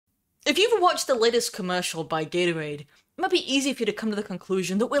If you've watched the latest commercial by Gatorade, it might be easy for you to come to the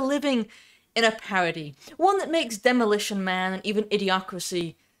conclusion that we're living in a parody, one that makes Demolition Man and even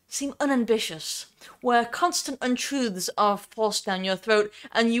Idiocracy seem unambitious, where constant untruths are forced down your throat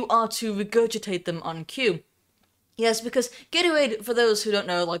and you are to regurgitate them on cue. Yes, because Gatorade, for those who don't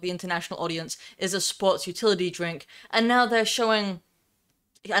know, like the international audience, is a sports utility drink, and now they're showing...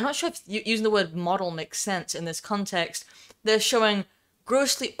 I'm not sure if using the word model makes sense in this context. They're showing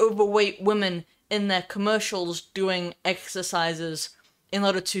grossly overweight women in their commercials doing exercises in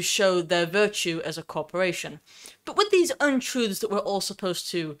order to show their virtue as a corporation. But with these untruths that we're all supposed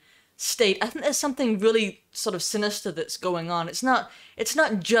to state, I think there's something really sort of sinister that's going on. It's not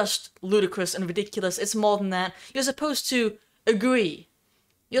just ludicrous and ridiculous, it's more than that. You're supposed to agree.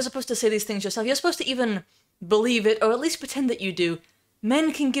 You're supposed to say these things yourself. You're supposed to even believe it, or at least pretend that you do.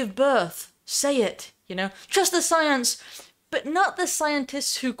 Men can give birth. Say it, you know? Trust the science, but not the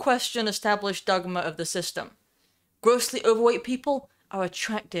scientists who question established dogma of the system. Grossly overweight people are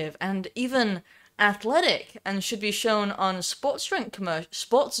attractive and even athletic and should be shown on sports drink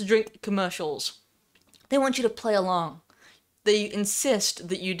commercials. They want you to play along. They insist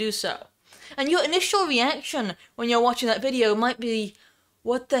that you do so. And your initial reaction when you're watching that video might be,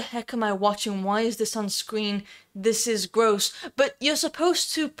 what the heck am I watching? Why is this on screen? This is gross. But you're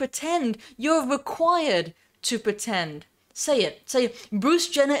supposed to pretend. You're required to pretend. Say it. Say, Bruce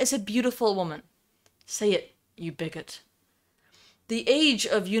Jenner is a beautiful woman. Say it, you bigot. The age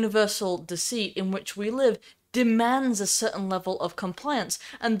of universal deceit in which we live demands a certain level of compliance,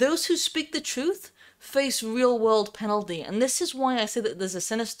 and those who speak the truth face real-world penalty. And this is why I say that there's a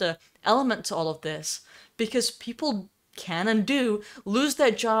sinister element to all of this, because people can and do lose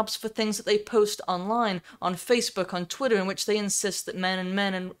their jobs for things that they post online, on Facebook, on Twitter, in which they insist that men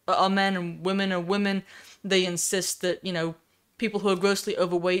are men and women are women. They insist that, you know, people who are grossly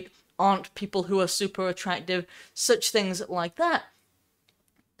overweight aren't people who are super attractive, such things like that.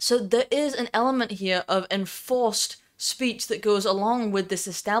 So there is an element here of enforced speech that goes along with this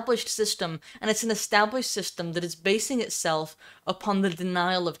established system, and it's an established system that is basing itself upon the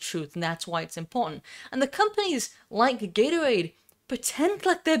denial of truth, and that's why it's important. And the companies like Gatorade pretend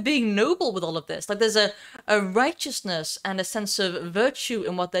like they're being noble with all of this, like there's a righteousness and a sense of virtue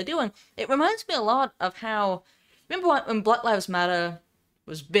in what they're doing. It reminds me a lot of how, remember when Black Lives Matter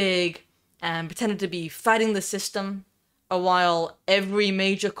was big and pretended to be fighting the system, while every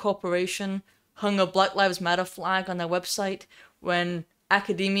major corporation hung a Black Lives Matter flag on their website, when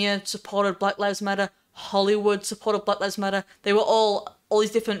academia supported Black Lives Matter, Hollywood supported Black Lives Matter. They were all these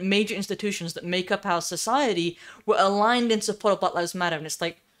different major institutions that make up our society were aligned in support of Black Lives Matter. And it's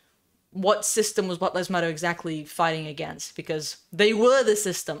like, what system was Black Lives Matter exactly fighting against? Because they were the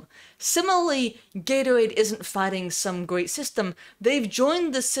system. Similarly, Gatorade isn't fighting some great system. They've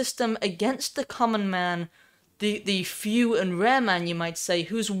joined the system against the common man, the few and rare man, you might say,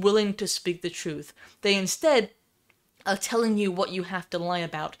 who's willing to speak the truth. They instead are telling you what you have to lie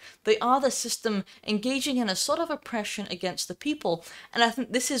about. They are the system engaging in a sort of oppression against the people. And I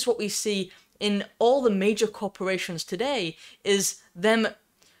think this is what we see in all the major corporations today, is them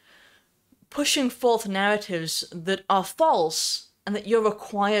pushing forth narratives that are false and that you're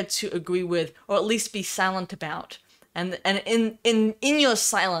required to agree with, or at least be silent about. And in your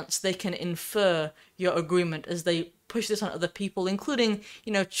silence, they can infer your agreement as they push this on other people, including,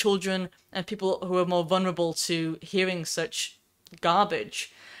 you know, children and people who are more vulnerable to hearing such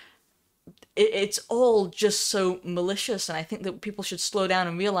garbage. It's all just so malicious, and I think that people should slow down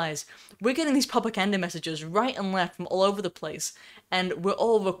and realize we're getting these propaganda messages right and left from all over the place, and we're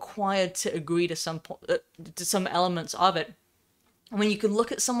all required to agree to some elements of it. And when you can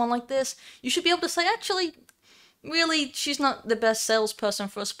look at someone like this, you should be able to say, actually, really, she's not the best salesperson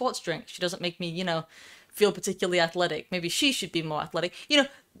for a sports drink. She doesn't make me, you know, feel particularly athletic. Maybe she should be more athletic. You know,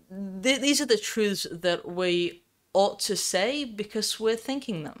 these are the truths that we ought to say because we're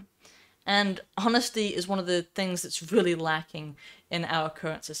thinking them. And honesty is one of the things that's really lacking in our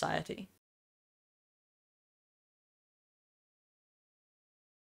current society.